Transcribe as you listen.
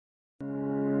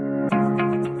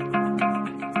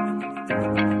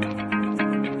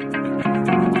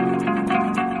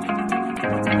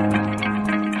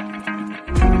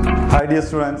dear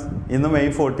students, ഇന്ന് May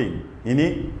 14. ഇനി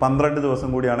 12 ദിവസം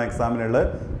കൂടിയാണ് എക്സാമിനുള്ളത്.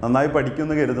 നന്നായി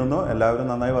പഠിക്കുമെന്ന് കരുതുന്നു. എല്ലാവരും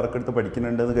നന്നായി വർക്ക് എടുത്ത്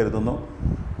പഠിക്കുന്നുണ്ടെന്ന് കരുതുന്നു.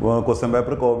 ക്വസ്റ്റ്യൻ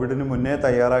പേപ്പർ കോവിഡിന് മുന്നേ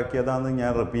തയ്യാറാക്കിയതാണെന്ന്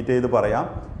ഞാൻ റിപ്പീറ്റ് ചെയ്ത് പറയാം.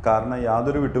 കാരണം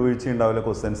യാതൊരു വിട്ടുവീഴ്ചയും ഉണ്ടാവില്ല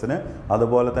ക്വസ്റ്റ്യൻസിന്.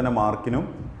 അതുപോലെ തന്നെ മാർക്കിനും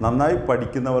നന്നായി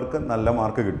പഠിക്കുന്നവർക്ക് നല്ല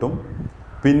മാർക്ക് കിട്ടും.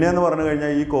 പിന്നെ എന്ന് പറഞ്ഞു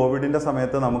കഴിഞ്ഞാൽ ഈ കോവിഡിൻ്റെ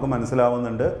സമയത്ത് നമുക്ക്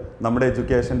മനസ്സിലാവുന്നുണ്ട് നമ്മുടെ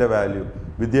എഡ്യൂക്കേഷൻ്റെ വാല്യൂ.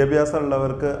 വിദ്യാഭ്യാസം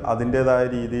ഉള്ളവർക്ക് അതിൻ്റേതായ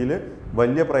രീതിയിൽ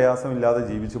വലിയ പ്രയാസമില്ലാതെ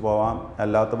ജീവിച്ചു പോകാം,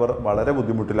 അല്ലാത്തവർ വളരെ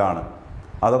ബുദ്ധിമുട്ടിലാണ്.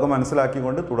 അതൊക്കെ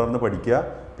മനസ്സിലാക്കിക്കൊണ്ട് തുടർന്ന് പഠിക്കുക.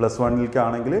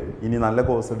 +1 ഇനി നല്ല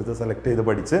കോഴ്സ് എടുത്ത് സെലക്ട് ചെയ്ത്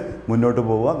പഠിച്ച് മുന്നോട്ട്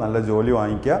പോവുക, നല്ല ജോലി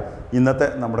വാങ്ങിക്കുക. ഇന്നത്തെ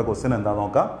നമ്മുടെ ക്വസ്റ്റ്യൻ എന്താ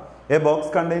നോക്കാം. A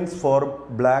box contains 4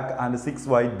 black and 6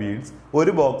 white beads.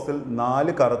 ഒരു ബോക്സിൽ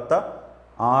 4 കറുത്ത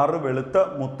 6 വെളുത്ത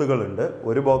മുത്തുകളുണ്ട്.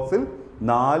 ഒരു ബോക്സിൽ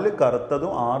 4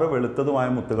 കറുത്തതും 6 വെളുത്തതുമായ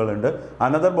മുത്തുകളുണ്ട്.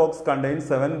 Another box contains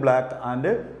 7 black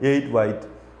and 8 white.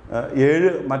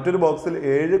 മറ്റൊരു ബോക്സിൽ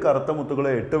 7 കറുത്ത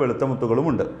മുത്തുകളും 8 വെളുത്ത മുത്തുകളും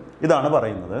ഉണ്ട്. ഇതാണ്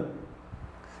പറയുന്നത്.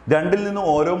 രണ്ടിൽ നിന്ന്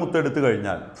ഓരോ മുത്ത് എടുത്തു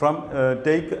കഴിഞ്ഞാൽ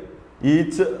take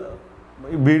each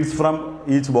beads from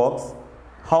each box.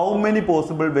 How many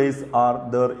possible vase are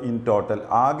there in total.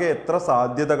 ആകെ എത്ര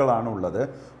സാധ്യതകളാണ് ഉള്ളത്?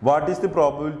 What is the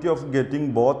probability of getting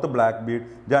both black Bede.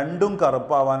 രണ്ടും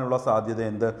കറുപ്പാവാനുള്ള സാധ്യത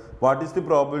എന്ത്? What is the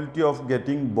probability of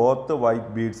getting both white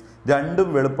beads. രണ്ടും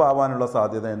വെളുപ്പാവാനുള്ള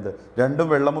സാധ്യത എന്ത്? രണ്ടും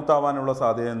വെള്ളമുത്താവാനുള്ള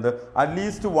സാധ്യത എന്ത്?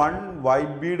 അറ്റ്ലീസ്റ്റ് 1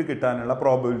 വൈറ്റ് ബീഡ് കിട്ടാനുള്ള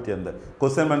പ്രോബിലിറ്റി എന്ത്?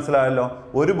 ക്വസ്റ്റ്യൻ മനസ്സിലായല്ലോ.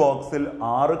 ഒരു ബോക്സിൽ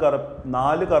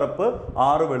 4 കറുപ്പ്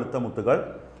 6 വെളുത്ത മുത്തുകൾ.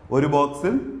 ഒരു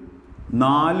ബോക്സിൽ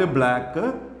 4 ബ്ലാക്ക്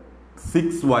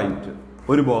 6 വൈറ്റ്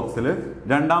ഒരു ബോക്സിൽ.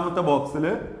 രണ്ടാമത്തെ ബോക്സിൽ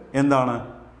എന്താണ്?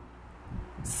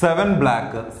 7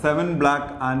 ബ്ലാക്ക്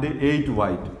ആൻഡ് 8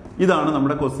 വൈറ്റ്. ഇതാണ്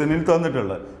നമ്മുടെ ക്വസ്റ്റ്യനിൽ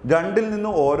തന്നിട്ടുള്ളത്. രണ്ടിൽ നിന്ന്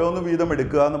ഓരോന്ന് വീതം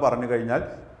എടുക്കുക എന്ന് പറഞ്ഞു കഴിഞ്ഞാൽ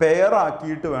പെയർ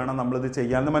ആക്കിയിട്ട് വേണം നമ്മളിത്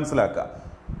ചെയ്യാമെന്ന് മനസ്സിലാക്കുക.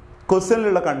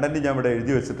 ക്വസ്റ്റ്യനിലുള്ള കണ്ടന്റ് ഞാൻ ഇവിടെ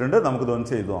എഴുതി വെച്ചിട്ടുണ്ട്. നമുക്കിതൊന്ന്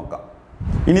ചെയ്തു നോക്കാം.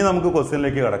 ഇനി നമുക്ക്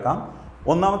ക്വസ്റ്റ്യനിലേക്ക് കിടക്കാം.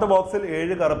 ഒന്നാമത്തെ ബോക്സിൽ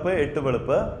 7 കറുപ്പ് 8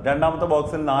 വെളുപ്പ്. രണ്ടാമത്തെ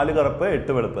ബോക്സിൽ 4 കറുപ്പ്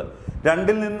 8 വെളുപ്പ്.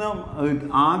 രണ്ടിൽ നിന്നും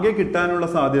ആകെ കിട്ടാനുള്ള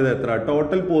സാധ്യത എത്ര?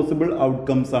 ടോട്ടൽ പോസിബിൾ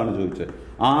ഔട്ട്കംസ് ആണ് ചോദിച്ചത്.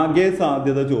 ആകെ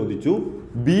സാധ്യത ചോദിച്ചു.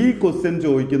 ബി ക്വസ്റ്റ്യൻ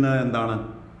ചോദിക്കുന്നത് എന്താണ്?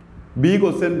 ബി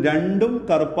ക്വസ്റ്റ്യൻ രണ്ടും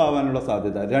കറുപ്പാവാനുള്ള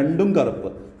സാധ്യത. രണ്ടും കറുപ്പ്,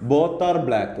 ബോത്ത് ആർ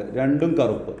ബ്ലാക്ക്. രണ്ടും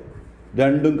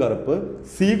കറുപ്പ്.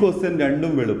 സി ക്വസ്റ്റ്യൻ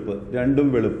രണ്ടും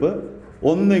വെളുപ്പ്.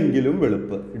 ഒന്നെങ്കിലും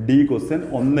വെളുപ്പ്. ഡി ക്വസ്റ്റ്യൻ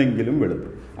ഒന്നെങ്കിലും വെളുപ്പ്.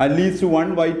 അറ്റ്ലീസ്റ്റ്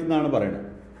 1 വൈറ്റ് എന്നാണ് പറയുന്നത്.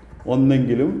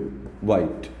 ഒന്നെങ്കിലും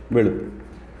വൈറ്റ്, വെളുപ്പ്.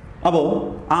 അപ്പോൾ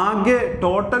ആകെ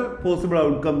ടോട്ടൽ പോസിബിൾ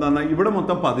ഔട്ട്കം എന്ന് പറഞ്ഞാൽ ഇവിടെ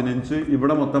മൊത്തം 15,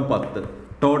 ഇവിടെ മൊത്തം 10.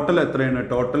 ടോട്ടൽ എത്രയാണ്?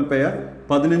 Total pair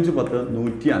 15 10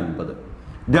 150.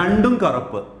 രണ്ടും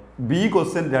കറുപ്പ്. ബി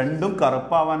ക്വസ്റ്റ്യൻ രണ്ടും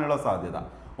കറുപ്പാവാനുള്ള സാധ്യത.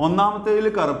 ഒന്നാമത്തേതിൽ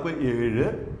കറുപ്പ് 7,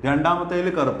 രണ്ടാമത്തേതിൽ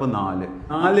കറുപ്പ് 4.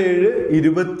 4 7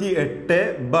 28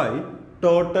 ബൈ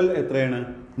ടോട്ടൽ എത്രയാണ്?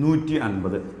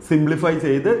 150. സിംപ്ലിഫൈ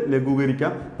ചെയ്ത്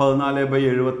ലഘൂകരിക്കാം.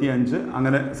 14/75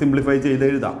 അങ്ങനെ സിംപ്ലിഫൈ ചെയ്ത്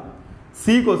എഴുതാം.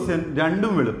 സി ക്വസ്റ്റ്യൻ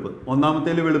രണ്ടും വെളുപ്പ്.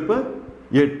 ഒന്നാമത്തേൽ വെളുപ്പ്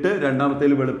 8,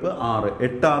 രണ്ടാമത്തേൽ വെളുപ്പ് 6.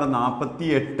 8 6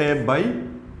 48 ബൈ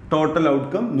ടോട്ടൽ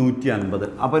ഔട്ട്കം 150.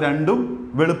 അപ്പൊ രണ്ടും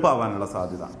വെളുപ്പാവാനുള്ള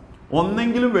സാധ്യത.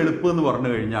 ഒന്നെങ്കിലും വെളുപ്പ് എന്ന് പറഞ്ഞു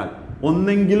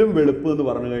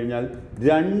കഴിഞ്ഞാൽ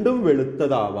രണ്ടും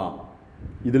വെളുത്തതാവാം.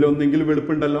 ഇതിലൊന്നെങ്കിലും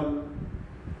വെളുപ്പുണ്ടല്ലോ.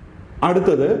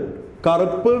 അടുത്തത്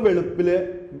കറുപ്പ് വെളുപ്പിലെ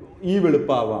ഈ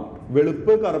വെളുപ്പാവാം,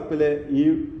 വെളുപ്പ് കറുപ്പിലെ ഈ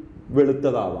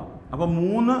വെളുത്തതാവാം. അപ്പൊ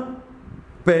 3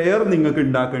 പെയർ നിങ്ങൾക്ക്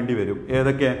ഉണ്ടാക്കേണ്ടി വരും.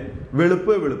 ഏതൊക്കെ?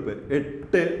 വെളുപ്പ്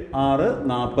 8 6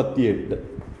 48.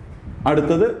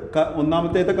 അടുത്തത്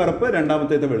ഒന്നാമത്തേത്തെ കറുപ്പ്,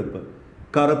 രണ്ടാമത്തേത്തെ വെളുപ്പ്.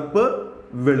 കറുപ്പ്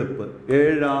വെളുപ്പ്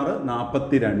 7 6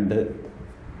 42.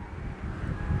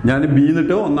 ഞാൻ ബി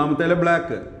എന്നിട്ട് ഒന്നാമത്തേലെ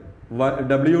ബ്ലാക്ക്,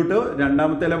 ഡബ്ല്യു ഇട്ട്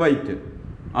രണ്ടാമത്തേലെ വൈറ്റ്.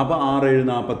 അപ്പൊ 6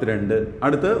 7 42.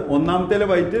 അടുത്ത് ഒന്നാമത്തേലെ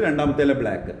വൈറ്റ്, രണ്ടാമത്തേലെ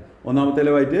ബ്ലാക്ക്.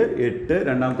 ഒന്നാമത്തേലെ white 8,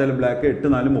 രണ്ടാമത്തേലെ black 8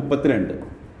 4 32.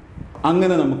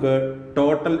 അങ്ങനെ നമുക്ക്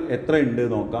ടോട്ടൽ എത്ര ഉണ്ട്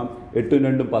നോക്കാം. 8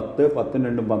 2 10, 10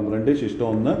 2 12, ശിഷ്ടം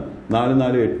 1, 4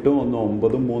 4 8, 1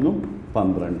 9 3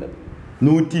 12.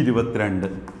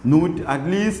 122.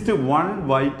 അറ്റ്ലീസ്റ്റ് 1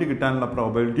 വൈറ്റ് കിട്ടാനുള്ള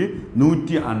പ്രോബിലിറ്റി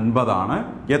 150 ആണ്.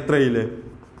 എത്രയില്?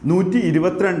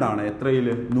 122 ആണ്.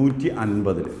 എത്രയില്?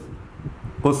 150.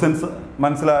 ക്വസ്റ്റ്യൻസ്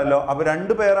മനസ്സിലായല്ലോ. അപ്പോൾ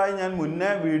 2 പെയറായി ഞാൻ മുന്നേ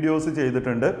വീഡിയോസ്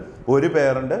ചെയ്തിട്ടുണ്ട്. ഒരു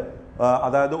പെയറുണ്ട്,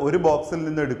 അതായത് ഒരു ബോക്സിൽ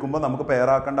നിന്ന് എടുക്കുമ്പോൾ നമുക്ക്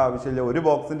പെയറാക്കേണ്ട ആവശ്യമില്ല. ഒരു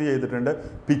ബോക്സിൻ്റെ ചെയ്തിട്ടുണ്ട്.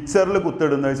 പിക്ചറിൽ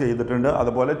കുത്തിടുന്നത് ചെയ്തിട്ടുണ്ട്.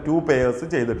 അതുപോലെ 2 പെയർസ്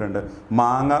ചെയ്തിട്ടുണ്ട്.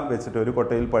 മാങ്ങ വെച്ചിട്ട്, ഒരു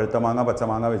കൊട്ടയിൽ പഴുത്ത മാങ്ങ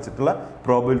പച്ചമാങ്ങ വെച്ചിട്ടുള്ള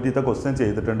പ്രോബിലിറ്റിത്തെ ക്വസ്റ്റ്യൻ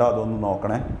ചെയ്തിട്ടുണ്ട്. അതൊന്ന്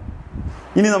നോക്കണേ.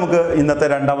 ഇനി നമുക്ക് ഇന്നത്തെ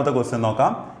രണ്ടാമത്തെ ക്വസ്റ്റ്യൻ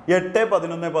നോക്കാം. 8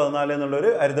 11 14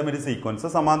 എന്നുള്ളൊരു അരിതമെറ്റിക് സീക്വൻസ്,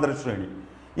 സമാന്തര ശ്രേണി.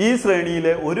 ഈ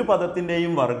ശ്രേണിയിലെ ഒരു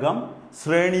പദത്തിൻ്റെയും വർഗം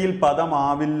ശ്രേണിയിൽ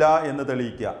പദമാവില്ല എന്ന്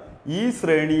തെളിയിക്കുക. ഈ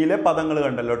ശ്രേണിയിലെ പദങ്ങൾ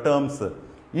കണ്ടല്ലോ, ടേംസ്.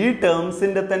 ഈ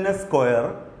ടേംസിൻ്റെ തന്നെ സ്ക്വയർ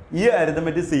ഈ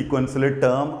അരിതമെറ്റിക് സീക്വൻസിൽ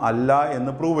ടേം അല്ല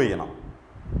എന്ന് പ്രൂവ് ചെയ്യണം.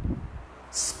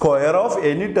 Square of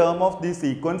any term of the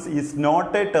sequence is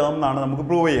not A term എന്നാണ് നമുക്ക്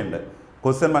പ്രൂവ് ചെയ്യേണ്ടത്.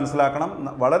 ക്വസ്റ്റ്യൻ മനസ്സിലാക്കണം,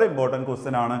 വളരെ ഇമ്പോർട്ടൻറ്റ്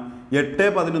ക്വസ്റ്റ്യൻ ആണ്. 8,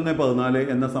 11, 14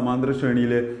 എന്ന സമാന്തര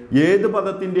ശ്രേണിയിൽ ഏത്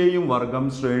പദത്തിൻ്റെയും വർഗം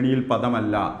ശ്രേണിയിൽ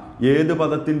പദമല്ല. ഏത്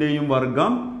പദത്തിൻ്റെയും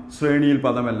വർഗം ശ്രേണിയിൽ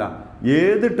പദമല്ല.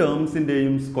 ഏത്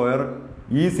ടേംസിൻ്റെയും സ്ക്വയർ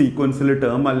ഈ സീക്വൻസിൽ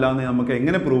ടേം അല്ല എന്ന് നമുക്ക്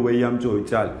എങ്ങനെ പ്രൂവ് ചെയ്യാം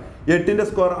ചോദിച്ചാൽ, 8ന്റെ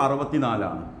സ്ക്വയർ 64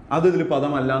 ആണ്, അത് ഇതിൽ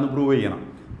പദമല്ല എന്ന് പ്രൂവ് ചെയ്യണം.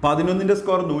 11ന്റെ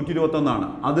സ്ക്വയർ 121 ആണ്,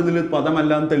 അത് ഇതിൽ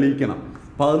പദമല്ല എന്ന് തെളിയിക്കണം.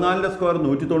 14ന്റെ സ്ക്വയർ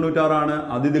 196 ആണ്,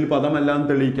 അത് ഇതിൽ പദമല്ല എന്ന്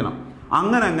തെളിയിക്കണം.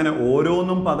 അങ്ങനെ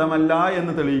ഓരോന്നും പദമല്ല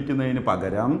എന്ന് തെളിയിക്കുന്നതിന്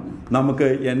പകരം നമുക്ക്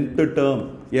nth ടേം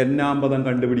n-ആം പദം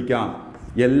കണ്ടുപിടിക്കാം.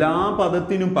 എല്ലാ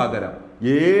പദത്തിനും പകരം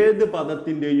ഏത്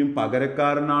പദത്തിൻ്റെയും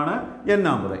പകരക്കാരനാണ്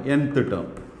n-ആം പദം, nth ടേം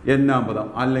n-ആം പദം,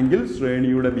 അല്ലെങ്കിൽ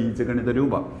ശ്രേണിയുടെ ബീജഗണിത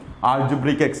രൂപം.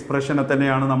 ആൾജിബ്രിക് എക്സ്പ്രഷനെ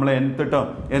തന്നെയാണ് നമ്മൾ nth ടേം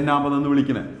n-ആം പദം എന്ന്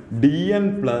വിളിക്കുന്നത്. dn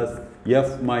plus f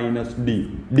minus d.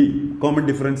 Common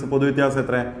difference പൊതുവ്യത്യാസം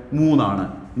എത്ര? 3 ആണ്.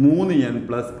 3n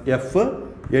plus f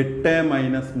 8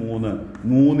 minus 3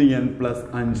 3n plus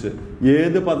 5.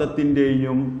 ഏത്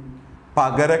പദത്തിൻ്റെയും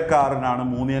പകരക്കാരനാണ്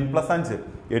 3n പ്ലസ് 5.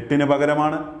 8ന്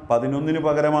പകരമാണ്, 11ന്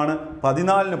പകരമാണ്,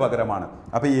 14ന് പകരമാണ്.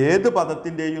 അപ്പൊ ഏത്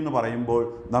പദത്തിൻ്റെയും എന്ന് പറയുമ്പോൾ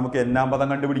നമുക്ക് n-ആം പദം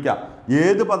കണ്ടുപിടിക്കാം.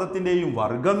 ഏത് പദത്തിൻ്റെയും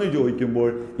വർഗം എന്ന് ചോദിക്കുമ്പോൾ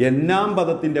n-ആം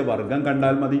പദത്തിന്റെ വർഗം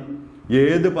കണ്ടാൽ മതി.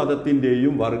 ഏത്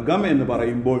പദത്തിൻ്റെയും വർഗം എന്ന്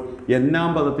പറയുമ്പോൾ n-ആം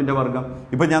പദത്തിന്റെ വർഗം.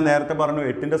 ഇപ്പൊ ഞാൻ നേരത്തെ പറഞ്ഞു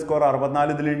 8ന്റെ സ്ക്വയർ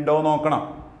 64 ഇതിൽ ഉണ്ടോ നോക്കണം.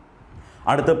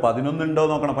 അടുത്ത് 11 ഉണ്ടോ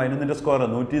നോക്കണം. 11ന്റെ സ്ക്വയർ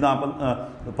 140,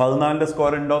 14ന്റെ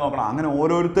സ്ക്വയർ ഉണ്ടോ നോക്കണം. അങ്ങനെ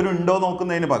ഓരോരുത്തരും ഉണ്ടോ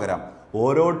നോക്കുന്നതിന് പകരം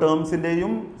ഓരോ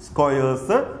ടേംസിൻ്റെയും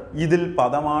സ്ക്വയേഴ്സ് ഇതിൽ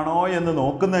പദമാണോ എന്ന്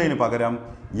നോക്കുന്നതിന് പകരം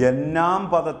n-ആം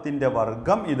പദത്തിന്റെ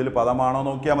വർഗം ഇതിൽ പദമാണോ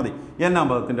നോക്കിയാൽ മതി. n-ആം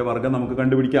പദത്തിന്റെ വർഗം നമുക്ക്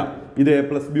കണ്ടുപിടിക്കാം. ഇത് a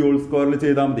പ്ലസ് ബി ഹോൾ സ്ക്വയറിൽ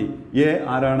ചെയ്താൽ മതി. a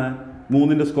ആരാണ്?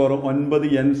 3ന്റെ square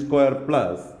 9n square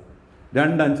plus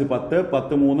 2 5 10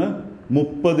 10 3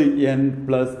 30n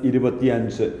plus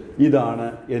 25. ഇതാണ്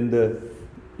എന്ത്?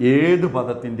 ഏത്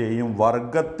പദത്തിൻ്റെയും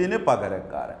വർഗത്തിന്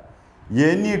പകരക്കാരൻ.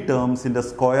 എനി ടേംസിന്റെ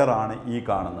സ്ക്വയർ ആണ് ഈ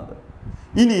കാണുന്നത്.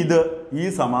 ഇനി ഇത് ഈ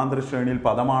സമാന്തര ശ്രേണിയിൽ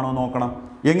പദമാണോ നോക്കണം.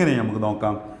 എങ്ങനെ നമുക്ക്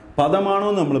നോക്കാം? പദമാണോ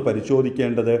നമ്മൾ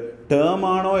പരിശോധിക്കേണ്ടത്, ടേം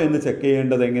ആണോ എന്ന് ചെക്ക്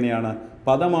ചെയ്യേണ്ടത് എങ്ങനെയാണ്?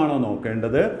 പദമാണോ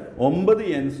നോക്കേണ്ടത്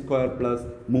 9n square plus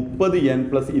 30n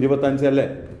plus 25 അല്ലേ?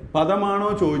 പദമാണോ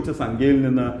ചോദിച്ച സംഖ്യയിൽ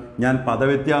നിന്ന് ഞാൻ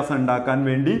പദവ്യത്യാസം ഉണ്ടാക്കാൻ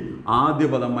വേണ്ടി ആദ്യ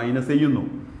പദം മൈനസ് ചെയ്യുന്നു.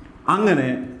 അങ്ങനെ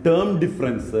ടേം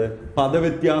ഡിഫറൻസ്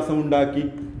പദവ്യത്യാസം ഉണ്ടാക്കി.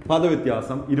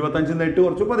 പദവ്യത്യാസം 25 8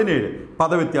 കുറച്ച് 17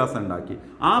 പദവ്യത്യാസം ഉണ്ടാക്കി.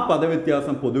 ആ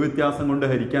പദവ്യത്യാസം പൊതുവ്യത്യാസം കൊണ്ട്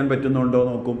ഹരിക്കാൻ പറ്റുന്നുണ്ടോ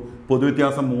നോക്കും.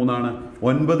 പൊതുവ്യത്യാസം 3 ആണ്.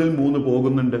 9ൽ 3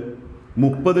 പോകുന്നുണ്ട്,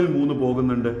 30ൽ 3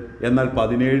 പോകുന്നുണ്ട്, എന്നാൽ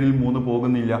 17ൽ 3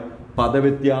 പോകുന്നില്ല.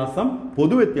 പദവ്യത്യാസം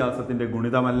പൊതുവ്യത്യാസത്തിന്റെ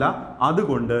ഗുണിതമല്ല.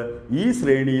 അതുകൊണ്ട് ഈ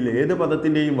ശ്രേണിയിൽ ഏത്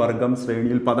പദത്തിൻ്റെയും വർഗം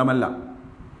ശ്രേണിയിൽ പദമല്ല.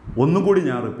 ഒന്നുകൂടി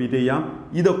ഞാൻ റിപ്പീറ്റ് ചെയ്യാം.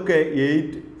 ഇതൊക്കെ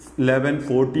 8, 11,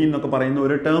 14 എന്നൊക്കെ പറയുന്ന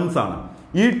ഒരു ടേംസ് ആണ്.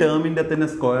 ഈ ടേമിന്റെ തന്നെ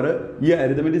സ്ക്വയർ ഈ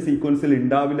അരിതമെറ്റിക് സീക്വൻസിൽ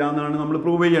ഉണ്ടാവില്ല എന്നാണ് നമ്മൾ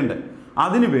പ്രൂവ് ചെയ്യേണ്ടത്.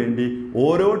 അതിനുവേണ്ടി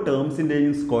ഓരോ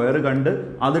ടേംസിന്റെയും സ്ക്വയർ കണ്ട്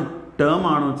അത് ടേം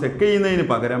ആണോ ചെക്ക് ചെയ്യുന്നതിന്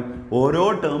പകരം ഓരോ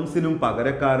ടേംസിനും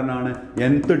പകരക്കാരനാണ്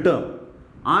nth ടേം.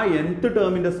 ആ nth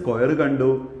ടേമിന്റെ സ്ക്വയർ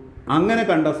കണ്ടു. അങ്ങനെ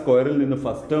കണ്ട സ്ക്വയറിൽ നിന്ന്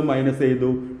ഫസ്റ്റ് ടേം മൈനസ് ചെയ്തു,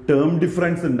 ടേം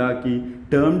ഡിഫറൻസ് ഉണ്ടാക്കി.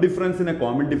 ടേം ഡിഫറൻസിനെ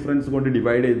കോമൺ ഡിഫറൻസ് കൊണ്ട്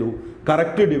ഡിവൈഡ് ചെയ്തു.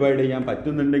 കറക്റ്റ് ഡിവൈഡ് ചെയ്യാൻ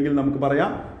പറ്റുന്നുണ്ടെങ്കിൽ നമുക്ക്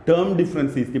പറയാം term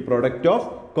difference is the product of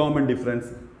common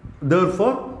difference,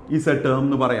 therefore is a term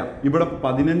എന്ന് പറയാം. ഇവിടെ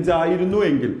 15 ആയിരുന്നു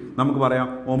എങ്കിൽ നമുക്ക് പറയാം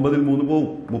 9ൽ 3 പോവും,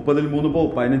 30ൽ 3 പോവും,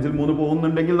 15ൽ 3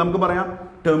 പോകുന്നുണ്ടെങ്കിൽ നമുക്ക് പറയാം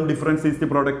term difference is the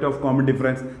product of common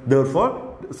difference, therefore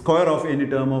square of any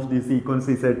term of the sequence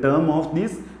is A term of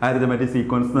this arithmetic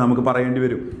sequence എന്ന് നമുക്ക് പറയേണ്ടി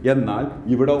വരും. എന്നാൽ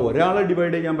ഇവിടെ ഒരാളെ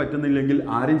ഡിവൈഡ് ചെയ്യാൻ പറ്റുന്നില്ലെങ്കിൽ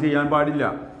ആരും ചെയ്യാൻ പാടില്ല.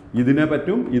 ഇതിനെ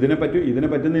പറ്റും, ഇതിനെ പറ്റും, ഇതിനെ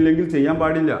പറ്റുന്നില്ലെങ്കിൽ ചെയ്യാൻ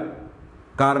പാടില്ല.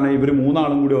 കാരണം ഇവർ 3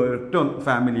 ആളും കൂടി ഒരൊറ്റ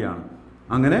ഫാമിലിയാണ്.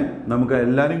 അങ്ങനെ നമുക്ക്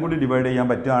എല്ലാവരും കൂടി ഡിവൈഡ് ചെയ്യാൻ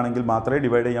പറ്റുകയാണെങ്കിൽ മാത്രമേ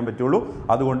ഡിവൈഡ് ചെയ്യാൻ പറ്റുള്ളൂ.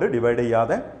 അതുകൊണ്ട് ഡിവൈഡ്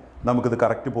ചെയ്യാതെ നമുക്കിത്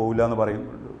കറക്റ്റ് പോകില്ല എന്ന് പറയും.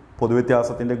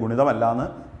 പൊതുവ്യത്യാസത്തിൻ്റെ ഗുണിതമല്ല എന്ന്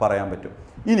പറയാൻ പറ്റും.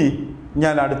 ഇനി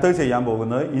ഞാൻ അടുത്തത് ചെയ്യാൻ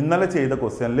പോകുന്നത് ഇന്നലെ ചെയ്ത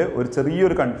ക്വസ്റ്റ്യനിൽ ഒരു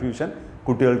ചെറിയൊരു കൺഫ്യൂഷൻ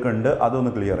കുട്ടികൾക്കുണ്ട്,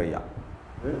 അതൊന്ന് ക്ലിയർ ചെയ്യാം.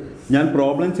 ഞാൻ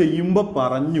പ്രോബ്ലം ചെയ്യുമ്പോൾ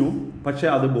പറഞ്ഞു, പക്ഷെ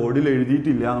അത് ബോർഡിൽ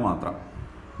എഴുതിയിട്ടില്ല എന്ന് മാത്രം.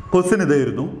 ക്വസ്റ്റ്യൻ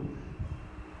ഇതായിരുന്നു.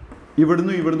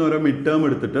 ഇവിടുന്ന് ഓരോ മിഡ് ടേം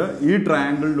എടുത്തിട്ട് ഈ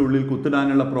ട്രയാങ്കിളിൻ്റെ ഉള്ളിൽ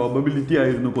കുത്തിടാനുള്ള പ്രോബബിലിറ്റി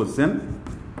ആയിരുന്നു ക്വസ്റ്റ്യൻ.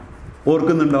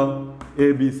 ഓർക്കുന്നുണ്ടോ?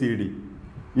 ABCD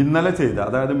ഇന്നലെ ചെയ്ത,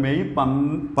 അതായത് മെയ്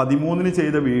 13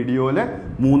 ചെയ്ത വീഡിയോയിലെ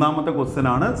 3ാമത്തെ ക്വസ്റ്റ്യൻ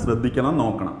ആണ്. ശ്രദ്ധിക്കണം,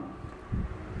 നോക്കണം.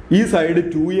 ഈ സൈഡ്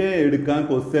 2A എടുക്കാൻ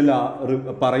ക്വസ്റ്റ്യൻ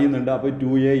പറയുന്നുണ്ട്. അപ്പോൾ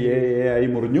 2A ആയി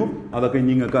മുറിഞ്ഞു. അതൊക്കെ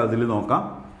ഇനി നിങ്ങൾക്ക് അതിൽ നോക്കാം.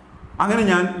 അങ്ങനെ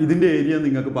ഞാൻ ഇതിൻ്റെ ഏരിയ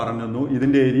നിങ്ങൾക്ക് പറഞ്ഞു തന്നു.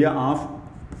 ഇതിൻ്റെ ഏരിയ ഹാഫ്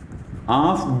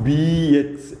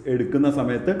BH എടുക്കുന്ന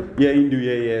സമയത്ത്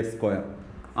A സ്ക്വയർ,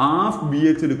 ഹാഫ്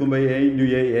BH എടുക്കുമ്പോൾ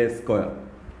A സ്ക്വയർ,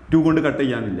 2 കൊണ്ട് കട്ട്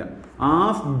ചെയ്യാനില്ല.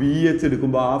 ഹാഫ് ബി എച്ച്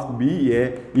എടുക്കുമ്പോൾ half B A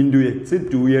into H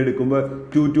 2a എടുക്കുമ്പോൾ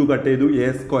 2 കട്ട് ചെയ്തു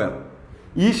a².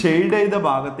 ഈ ഷെയ്ഡ് ചെയ്ത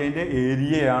ഭാഗത്തിൻ്റെ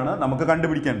ഏരിയയാണ് നമുക്ക്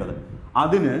കണ്ടുപിടിക്കേണ്ടത്.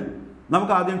 അതിന്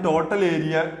നമുക്ക് ആദ്യം ടോട്ടൽ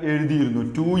ഏരിയ എഴുതിയിരുന്നു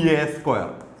 2a².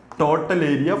 ടോട്ടൽ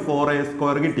ഏരിയ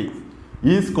 4a² കിട്ടി.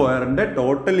 ഈ സ്ക്വയറിൻ്റെ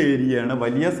ടോട്ടൽ ഏരിയയാണ്,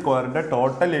 വലിയ സ്ക്വയറിൻ്റെ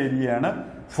ടോട്ടൽ ഏരിയയാണ്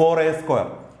 4a².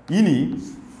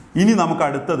 ഇനി നമുക്ക്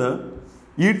അടുത്തത്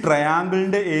ഈ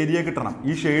ട്രയാങ്കിളിൻ്റെ ഏരിയ കിട്ടണം.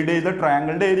 ഈ ഷെയ്ഡ് ചെയ്ത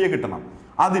ട്രയാങ്കിളിൻ്റെ ഏരിയ കിട്ടണം.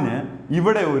 അതിന്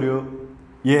ഇവിടെ ഒരു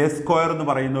a² എന്ന്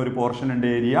പറയുന്ന ഒരു പോർഷൻ ഉണ്ട്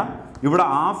ഏരിയ. ഇവിടെ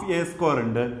ഹാഫ് a²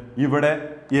 ഉണ്ട്, ഇവിടെ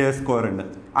a² ഉണ്ട്.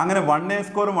 അങ്ങനെ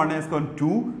 1a²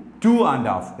 1a² 2 and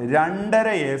half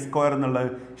 2.5a² എന്നുള്ളത്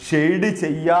ഷെയ്ഡ്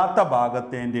ചെയ്യാത്ത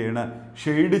ഭാഗത്തിൻ്റെയാണ്.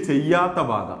 ഷെയ്ഡ് ചെയ്യാത്ത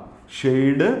ഭാഗം,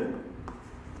 ഷെയ്ഡ്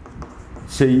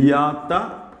ചെയ്യാത്ത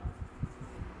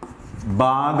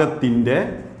ഭാഗത്തിൻ്റെ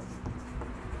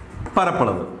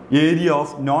പരപ്പളവ്, area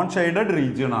of non shaded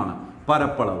region ആണ്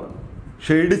പരപ്പളവ്.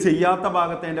 ഷെയ്ഡ് ചെയ്യാത്ത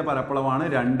ഭാഗത്തിൻ്റെ പരപ്പളവാണ്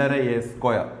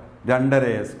 2.5a².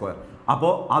 2.5a².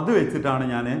 അപ്പോൾ അത് വെച്ചിട്ടാണ്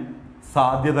ഞാൻ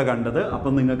സാധ്യത കണ്ടത്.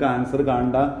 അപ്പം നിങ്ങൾക്ക് ആൻസർ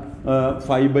കാണേണ്ട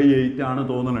 5/8 ആണ്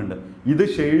തോന്നുന്നുണ്ട്. ഇത്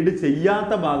ഷെയ്ഡ്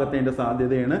ചെയ്യാത്ത ഭാഗത്തിൻ്റെ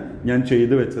സാധ്യതയാണ് ഞാൻ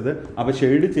ചെയ്തു വെച്ചത്. അപ്പോൾ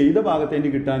ഷെയ്ഡ് ചെയ്ത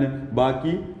ഭാഗത്തേക്ക് കിട്ടാൻ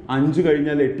ബാക്കി 5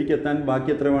 കഴിഞ്ഞാൽ 8ക്ക് എത്താൻ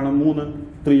ബാക്കി എത്ര വേണം? 3.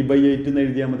 3/8 എന്ന്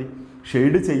എഴുതിയാൽ മതി.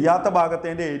 ഷെയ്ഡ് ചെയ്യാത്ത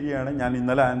ഭാഗത്തിൻ്റെ ഏരിയയാണ് ഞാൻ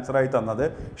ഇന്നലെ ആൻസറായി തന്നത്.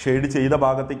 ഷെയ്ഡ് ചെയ്ത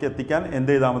ഭാഗത്തേക്ക് എത്തിക്കാൻ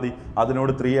എന്ത് ചെയ്താൽ മതി?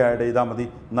 അതിനോട് 3 ആഡ് ചെയ്താൽ മതി.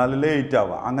 നല്ലേ 8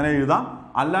 ആവുക. അങ്ങനെ എഴുതാം.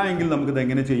 അല്ല എങ്കിൽ നമുക്കിത്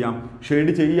എങ്ങനെ ചെയ്യാം?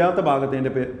 ഷെയ്ഡ് ചെയ്യാത്ത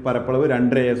ഭാഗത്തിൻ്റെ പരപ്പളവ്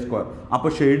 2.5a².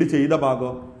 അപ്പോൾ ഷെയ്ഡ് ചെയ്ത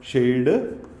ഭാഗം,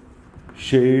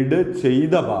 ഷെയ്ഡ്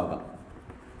ചെയ്ത ഭാഗം,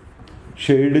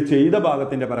 ഷെയ്ഡ് ചെയ്ത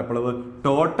ഭാഗത്തിൻ്റെ പരപ്പളവ്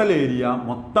ടോട്ടൽ ഏരിയ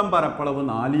മൊത്തം പരപ്പളവ്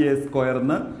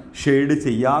 4a². ഷെയ്ഡ്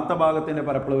ചെയ്യാത്ത ഭാഗത്തിൻ്റെ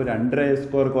പരപ്പളവ്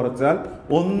 2.5a² കുറച്ചാൽ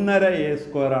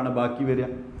 1.5a² ആണ് ബാക്കി വരിക.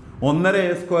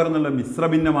 1.5a² എന്നുള്ള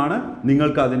മിശ്രഭിന്നമാണ്.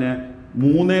 നിങ്ങൾക്ക് അതിനെ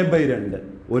 3/2,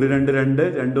 1 2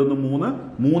 2 2 1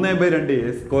 3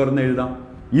 3/2a² എന്ന് എഴുതാം.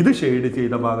 ഇത് ഷെയ്ഡ്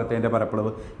ചെയ്ത ഭാഗത്തിൻ്റെ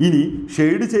പരപ്പളവ്. ഇനി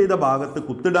ഷെയ്ഡ് ചെയ്ത ഭാഗത്ത്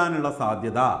കുത്തിടാനുള്ള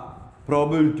സാധ്യത,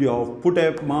 probability of put a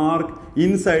mark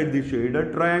inside the shaded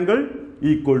triangle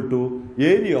equal to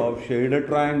area of shaded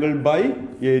triangle by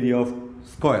area of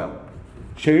square.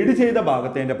 Shade ചെയ്ത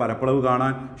ഭാഗത്തിൻ്റെ പരപ്പളവ്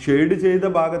കാണാൻ, ഷെയ്ഡ് ചെയ്ത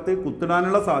ഭാഗത്ത്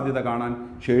കുത്തിടാനുള്ള സാധ്യത കാണാൻ,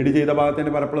 ഷെയ്ഡ് ചെയ്ത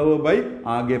ഭാഗത്തിൻ്റെ പരപ്പളവ് ബൈ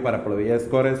ആകെ പരപ്പളവ്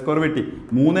a² വെട്ടി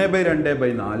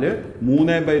 3/2/4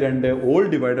 3/2 ഓൾ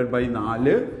ഡിവൈഡഡ് ബൈ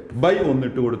 4 ബൈ 1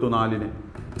 ഇട്ട് കൊടുത്തു 4-ന്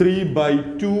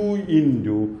 3/2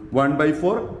 ഇൻറ്റു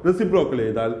 1/4 റെസിപ്രോക്കൽ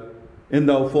ചെയ്താൽ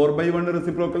എന്താവും? 4/1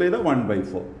 റെസിപ്രോക്കൽ ചെയ്താൽ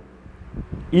 1/4.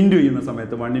 ഇൻറ്റു ചെയ്യുന്ന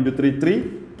സമയത്ത് 1 × 3 3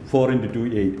 4 × 2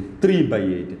 8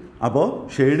 3/8. അപ്പോൾ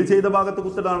ഷെയ്ഡ് ചെയ്ത ഭാഗത്ത്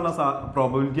കുത്തിടാനുള്ള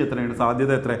പ്രോബബിലിറ്റി എത്രയാണ്?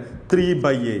 സാധ്യത എത്ര?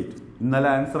 3/8. ഇന്നലെ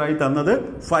ആൻസറായി തന്നത്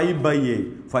 5/8.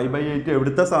 5/8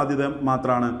 എവിടുത്തെ സാധ്യത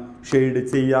മാത്രമാണ്? ഷെയ്ഡ്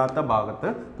ചെയ്യാത്ത ഭാഗത്ത്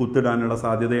കുത്തിടാനുള്ള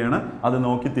സാധ്യതയാണ്. അത്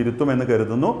നോക്കി തിരുത്തുമെന്ന്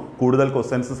കരുതുന്നു. കൂടുതൽ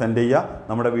ക്വസ്റ്റ്യൻസ് സെൻഡ് ചെയ്യുക.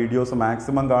 നമ്മുടെ വീഡിയോസ്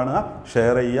മാക്സിമം കാണുക,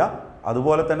 ഷെയർ ചെയ്യുക,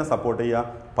 അതുപോലെ തന്നെ സപ്പോർട്ട്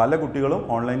ചെയ്യുക. പല കുട്ടികളും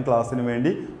ഓൺലൈൻ ക്ലാസ്സിന്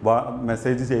വേണ്ടി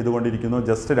മെസ്സേജ് ചെയ്തുകൊണ്ടിരിക്കുന്നു.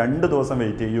 ജസ്റ്റ് 2 ദിവസം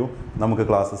വെയിറ്റ് ചെയ്യൂ, നമുക്ക്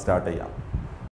ക്ലാസ് സ്റ്റാർട്ട് ചെയ്യാം.